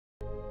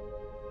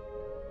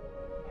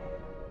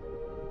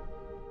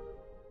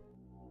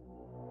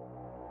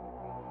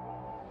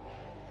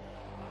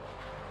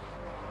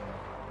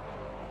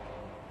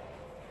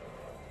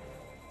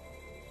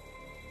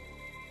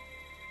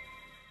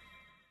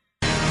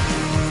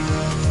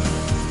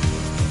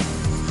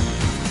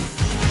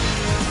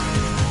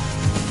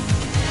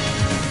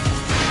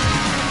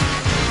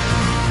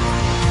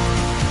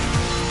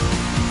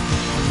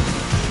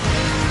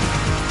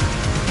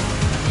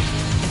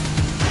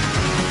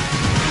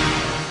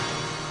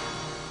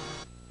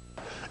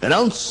An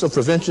ounce of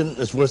prevention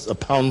is worth a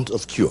pound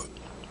of cure.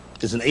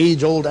 It's an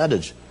age-old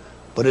adage,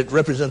 but it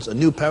represents a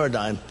new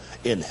paradigm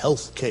in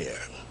health care.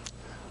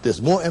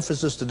 There's more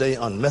emphasis today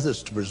on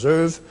methods to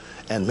preserve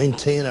and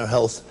maintain our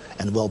health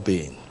and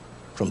well-being.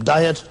 From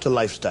diet to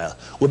lifestyle,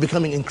 we're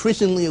becoming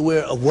increasingly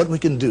aware of what we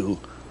can do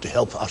to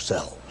help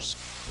ourselves.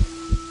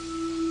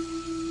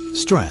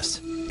 Stress.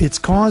 It's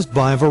caused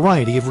by a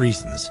variety of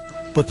reasons,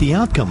 but the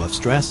outcome of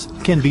stress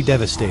can be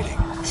devastating.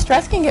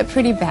 Stress can get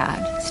pretty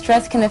bad.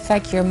 Stress can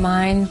affect your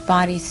mind,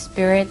 body,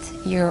 spirit,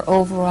 your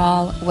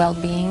overall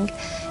well-being,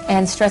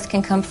 and stress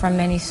can come from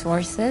many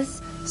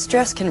sources.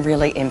 Stress can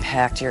really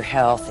impact your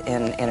health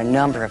in a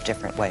number of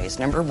different ways.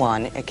 Number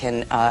one, it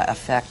can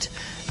affect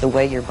the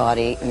way your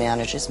body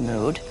manages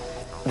mood,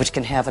 which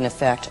can have an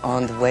effect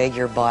on the way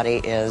your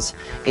body is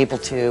able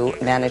to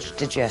manage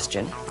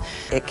digestion.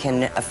 It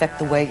can affect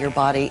the way your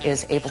body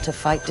is able to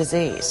fight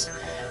disease.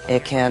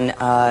 It can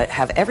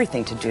have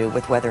everything to do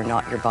with whether or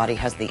not your body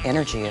has the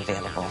energy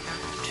available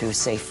to,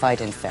 say,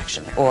 fight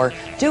infection or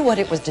do what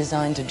it was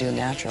designed to do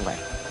naturally,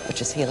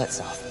 which is heal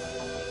itself.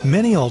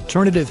 Many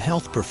alternative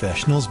health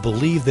professionals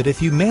believe that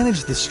if you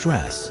manage the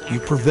stress, you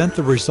prevent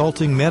the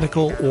resulting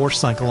medical or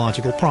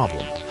psychological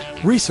problem.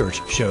 Research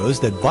shows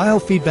that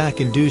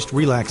biofeedback-induced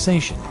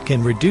relaxation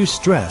can reduce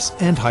stress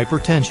and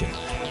hypertension,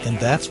 and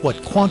that's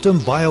what quantum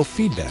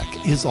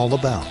biofeedback is all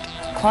about.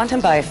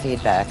 Quantum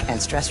biofeedback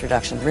and stress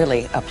reduction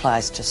really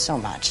applies to so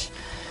much.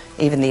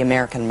 Even the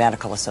American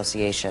Medical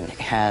Association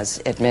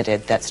has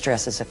admitted that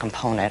stress is a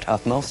component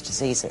of most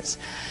diseases.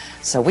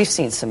 So we've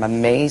seen some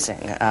amazing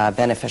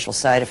beneficial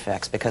side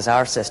effects because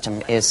our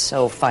system is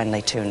so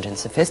finely tuned and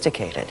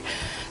sophisticated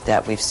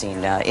that we've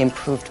seen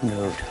improved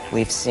mood,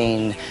 we've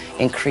seen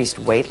increased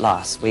weight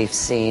loss, we've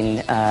seen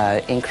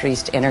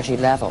increased energy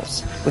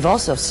levels. We've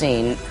also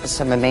seen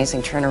some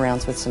amazing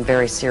turnarounds with some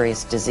very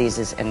serious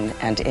diseases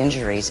and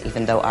injuries,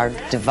 even though our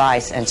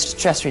device and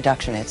stress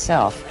reduction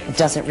itself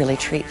doesn't really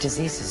treat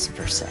diseases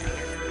per se.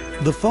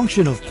 The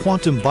function of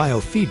quantum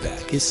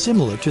biofeedback is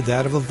similar to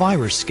that of a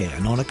virus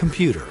scan on a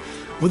computer.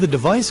 With a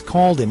device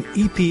called an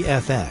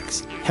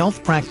EPFX,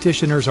 health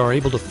practitioners are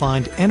able to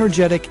find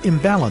energetic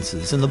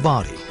imbalances in the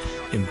body,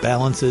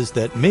 imbalances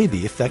that may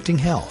be affecting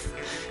health.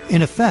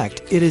 In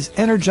effect, it is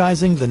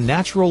energizing the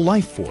natural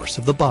life force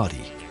of the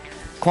body.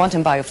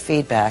 Quantum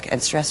biofeedback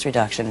and stress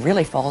reduction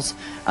really falls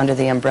under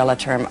the umbrella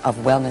term of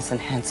wellness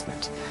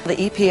enhancement. The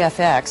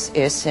EPFX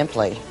is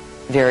simply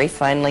very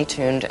finely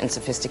tuned and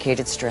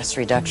sophisticated stress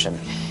reduction.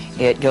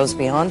 It goes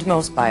beyond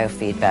most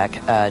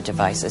biofeedback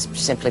devices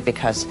simply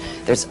because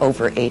there's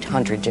over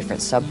 800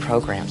 different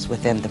sub-programs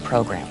within the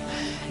program.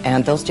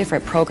 And those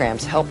different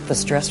programs help the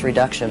stress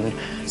reduction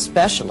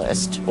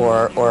specialist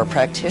or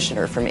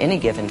practitioner from any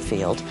given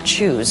field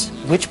choose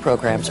which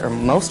programs are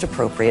most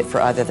appropriate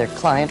for either their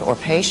client or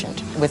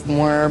patient with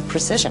more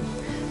precision.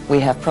 We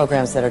have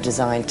programs that are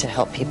designed to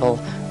help people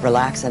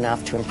relax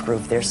enough to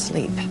improve their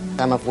sleep,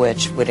 some of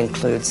which would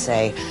include,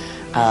 say,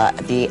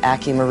 the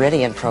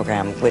AcuMeridian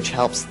program, which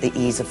helps the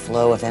ease of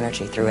flow of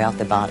energy throughout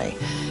the body.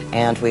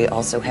 And we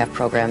also have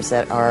programs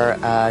that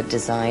are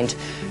designed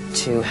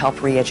to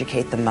help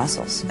re-educate the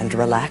muscles and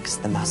relax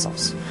the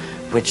muscles,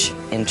 which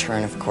in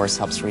turn, of course,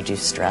 helps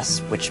reduce stress,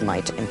 which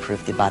might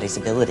improve the body's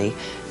ability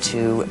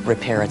to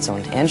repair its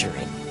own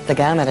injury. The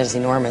gamut is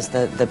enormous.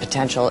 The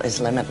potential is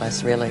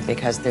limitless, really,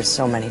 because there's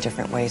so many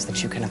different ways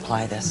that you can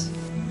apply this.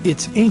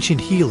 It's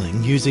ancient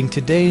healing using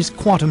today's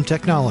quantum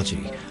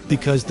technology,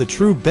 because the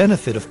true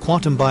benefit of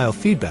quantum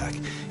biofeedback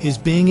is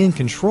being in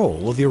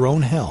control of your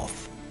own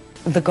health.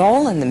 The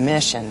goal and the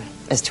mission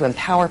is to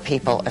empower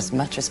people as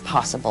much as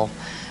possible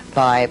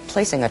by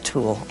placing a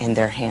tool in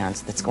their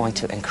hands that's going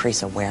to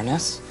increase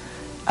awareness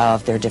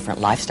of their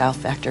different lifestyle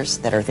factors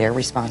that are their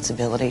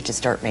responsibility to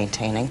start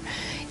maintaining,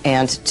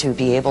 and to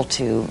be able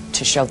to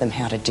show them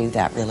how to do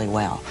that really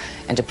well,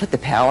 and to put the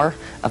power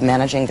of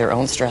managing their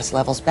own stress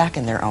levels back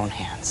in their own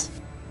hands.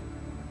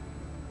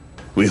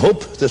 We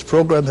hope this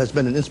program has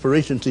been an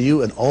inspiration to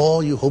you and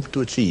all you hope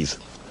to achieve.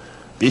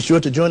 Be sure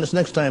to join us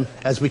next time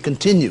as we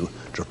continue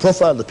to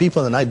profile the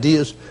people and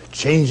ideas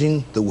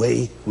changing the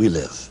way we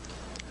live.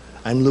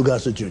 I'm Lou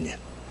Gosset, Jr.